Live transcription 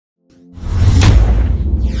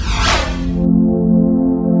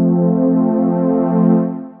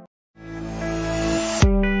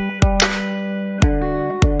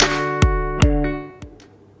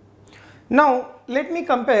Now let me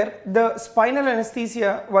compare the spinal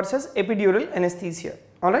anesthesia versus epidural anesthesia.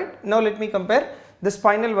 Alright, now let me compare the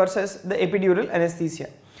spinal versus the epidural anesthesia.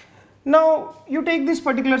 Now you take this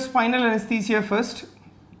particular spinal anesthesia first.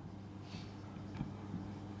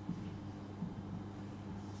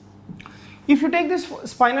 If you take this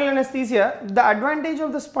spinal anesthesia, the advantage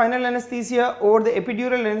of the spinal anesthesia over the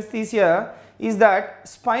epidural anesthesia is that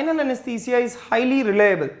spinal anesthesia is highly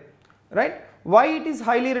reliable, right? Why it is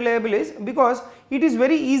highly reliable is because it is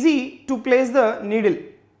very easy to place the needle,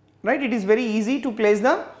 right? It is very easy to place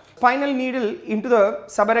the spinal needle into the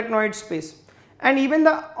subarachnoid space, and even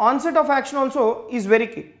the onset of action also is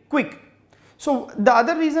very quick. So the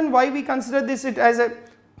other reason why we consider this as a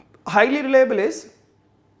highly reliable is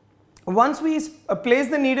once we place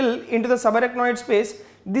the needle into the subarachnoid space,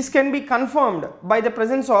 this can be confirmed by the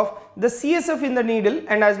presence of the CSF in the needle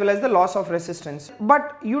and as well as the loss of resistance.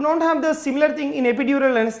 But you don't have the similar thing in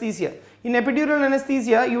epidural anesthesia. In epidural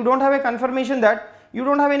anesthesia, you don't have a confirmation that, you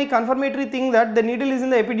don't have any confirmatory thing that the needle is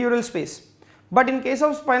in the epidural space. But in case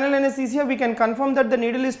of spinal anesthesia, we can confirm that the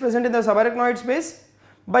needle is present in the subarachnoid space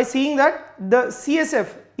by seeing that the CSF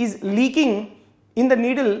is leaking in the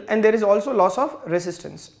needle and there is also loss of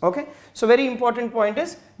resistance. Okay, so very important point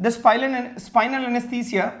is the spinal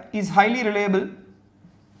anesthesia is highly reliable,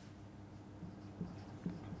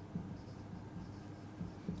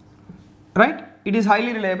 right? It is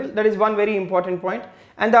highly reliable, that is one very important point.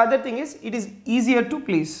 And the other thing is it is easier to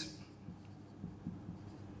place,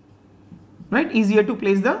 right? Easier to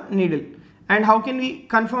place the needle. And how can we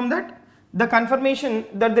confirm that? The confirmation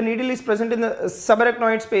that the needle is present in the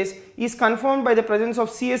subarachnoid space is confirmed by the presence of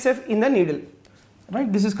CSF in the needle, right?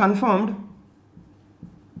 This is confirmed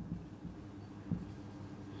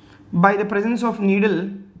by the presence of needle,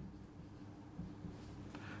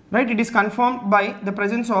 right? It is confirmed by the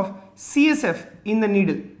presence of CSF in the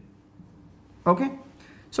needle. Okay,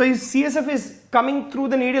 so if CSF is coming through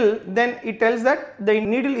the needle, then it tells that the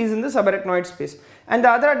needle is in the subarachnoid space. And the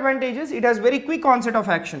other advantage is it has very quick onset of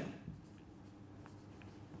action.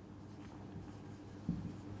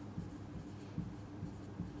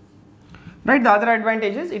 Right, the other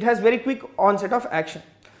advantage is it has very quick onset of action.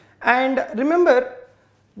 And remember,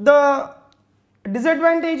 the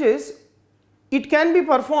disadvantage is it can be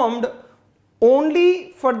performed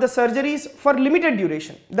only for the surgeries for limited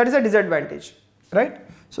duration. That is a disadvantage, right?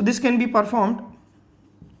 So this can be performed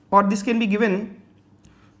or this can be given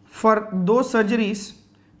for those surgeries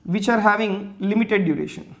which are having limited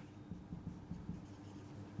duration.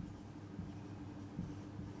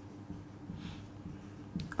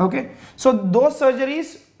 Okay, so those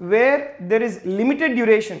surgeries where there is limited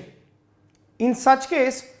duration, in such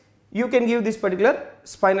case you can give this particular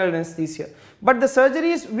spinal anesthesia. But the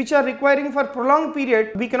surgeries which are requiring for prolonged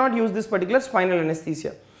period, we cannot use this particular spinal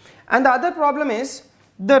anesthesia. And the other problem is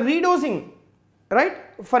the redosing, right?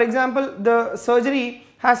 For example, the surgery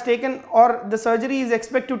has taken or the surgery is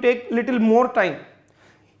expected to take little more time.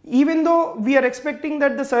 Even though we are expecting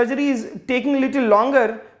that the surgery is taking a little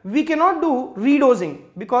longer, we cannot do redosing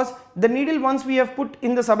because the needle, once we have put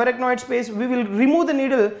in the subarachnoid space, we will remove the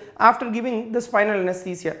needle after giving the spinal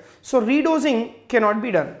anesthesia. So redosing cannot be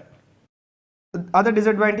done. Other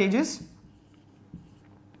disadvantages,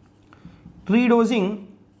 redosing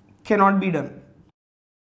cannot be done.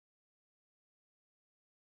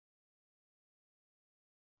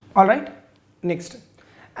 Alright, next.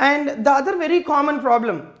 And the other very common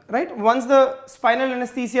problem, right? Once the spinal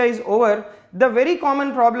anesthesia is over, the very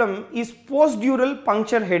common problem is postdural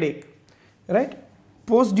puncture headache, right?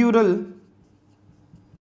 Postdural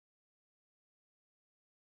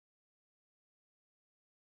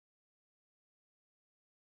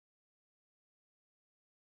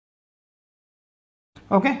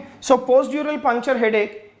okay, so postdural puncture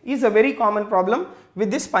headache is a very common problem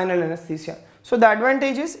with this spinal anesthesia. So the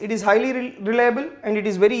advantage is it is highly reliable and it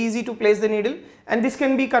is very easy to place the needle, and this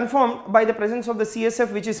can be confirmed by the presence of the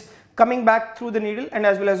CSF which is coming back through the needle and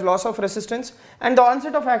as well as loss of resistance, and the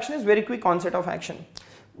onset of action is very quick onset of action.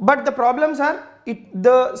 But the problems are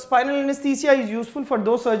the spinal anesthesia is useful for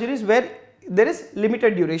those surgeries where there is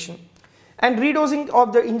limited duration, and redosing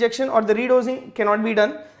of the injection or the redosing cannot be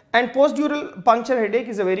done, and postdural puncture headache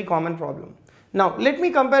is a very common problem. Now let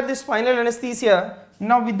me compare this spinal anesthesia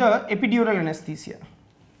now with the epidural anesthesia.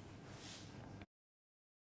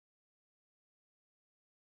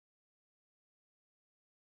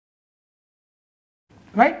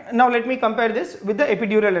 Right, now let me compare this with the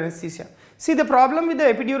epidural anesthesia. See, the problem with the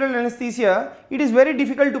epidural anesthesia, it is very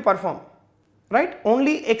difficult to perform, right?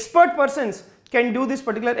 Only expert persons can do this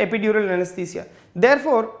particular epidural anesthesia,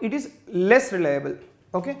 therefore it is less reliable.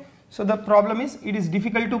 Okay, so the problem is it is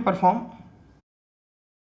difficult to perform.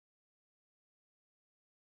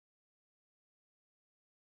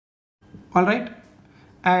 alright,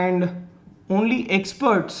 and only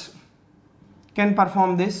experts can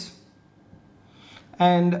perform this,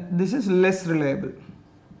 and this is less reliable,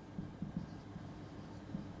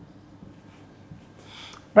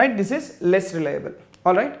 right? This is less reliable,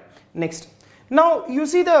 alright. Next, now you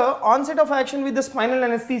see the onset of action with the spinal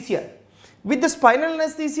anesthesia. With the spinal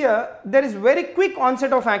anesthesia, there is very quick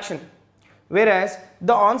onset of action, whereas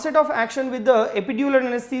the onset of action with the epidural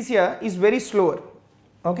anesthesia is very slower.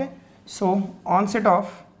 Okay, so onset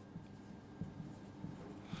of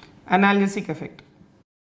analgesic effect.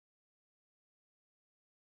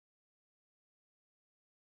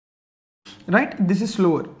 Right, this is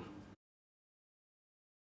slower.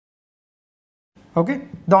 Okay,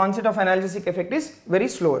 the onset of analgesic effect is very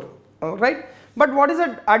slower, right? But what is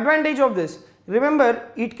the advantage of this? Remember,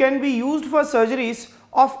 it can be used for surgeries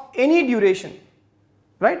of any duration,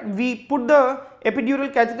 right? We put the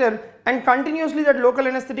epidural catheter and continuously that local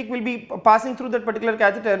anesthetic will be passing through that particular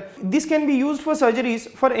catheter. This can be used for surgeries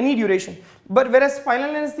for any duration, but whereas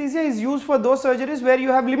spinal anesthesia is used for those surgeries where you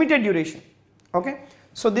have limited duration. Okay,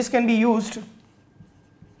 so this can be used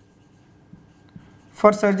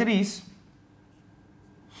for surgeries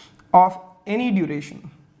of any duration,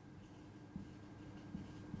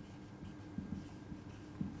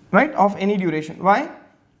 right, of any duration. Why?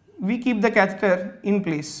 We keep the catheter in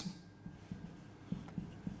place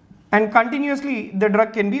and continuously the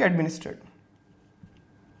drug can be administered,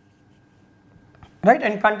 right,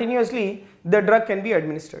 and continuously the drug can be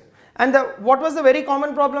administered. And what was the very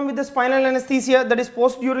common problem with the spinal anesthesia? That is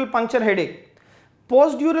postdural puncture headache.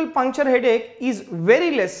 Postdural puncture headache is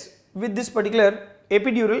very less with this particular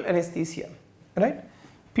epidural anesthesia, right?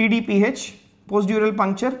 PDPH, postdural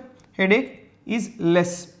puncture headache, is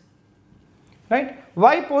less, right?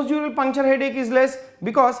 Why postdural puncture headache is less?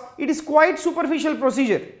 Because it is quite superficial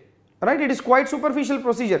procedure, right? It is quite superficial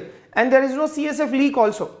procedure and there is no CSF leak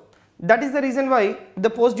also. That is the reason why the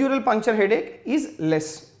postdural puncture headache is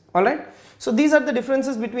less, alright? So these are the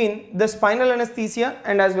differences between the spinal anesthesia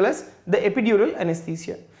and as well as the epidural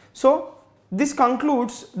anesthesia. So this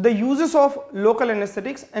concludes the uses of local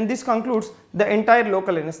anesthetics and this concludes the entire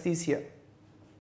local anesthesia.